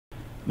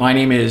My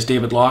name is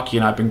David Locky,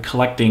 and I've been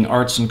collecting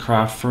arts and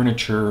craft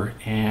furniture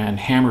and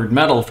hammered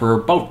metal for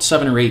about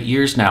 7 or 8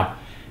 years now.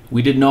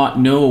 We did not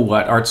know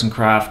what arts and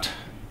craft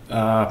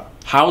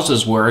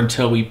houses were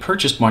until we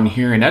purchased one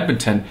here in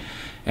Edmonton,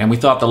 and we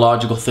thought the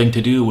logical thing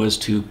to do was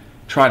to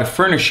try to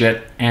furnish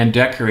it and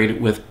decorate it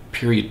with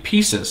period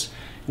pieces.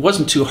 It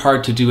wasn't too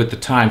hard to do at the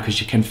time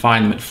because you can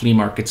find them at flea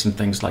markets and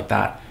things like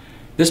that.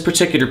 This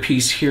particular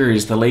piece here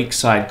is the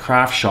Lakeside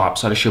Craft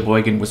Shops out of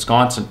Sheboygan,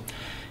 Wisconsin.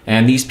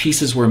 And these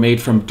pieces were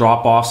made from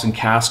drop-offs and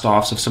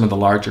cast-offs of some of the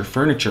larger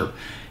furniture.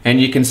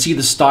 And you can see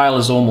the style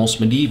is almost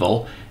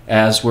medieval,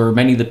 as were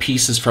many of the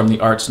pieces from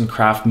the arts and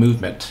craft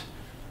movement.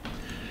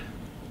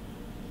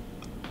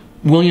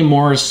 William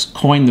Morris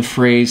coined the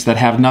phrase that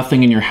have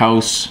nothing in your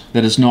house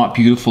that is not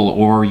beautiful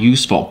or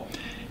useful.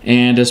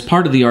 And as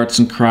part of the arts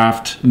and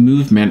craft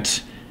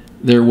movement,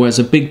 there was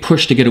a big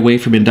push to get away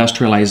from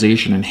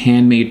industrialization, and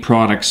handmade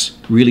products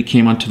really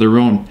came onto their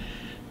own.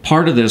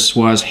 Part of this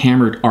was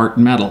hammered art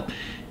metal.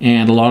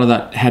 And a lot of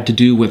that had to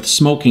do with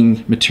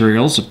smoking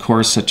materials, of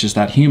course, such as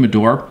that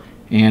humidor,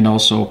 and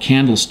also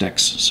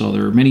candlesticks. So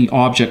there are many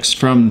objects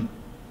from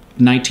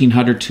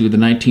 1900 to the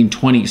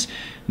 1920s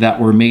that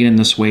were made in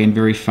this way and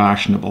very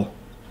fashionable.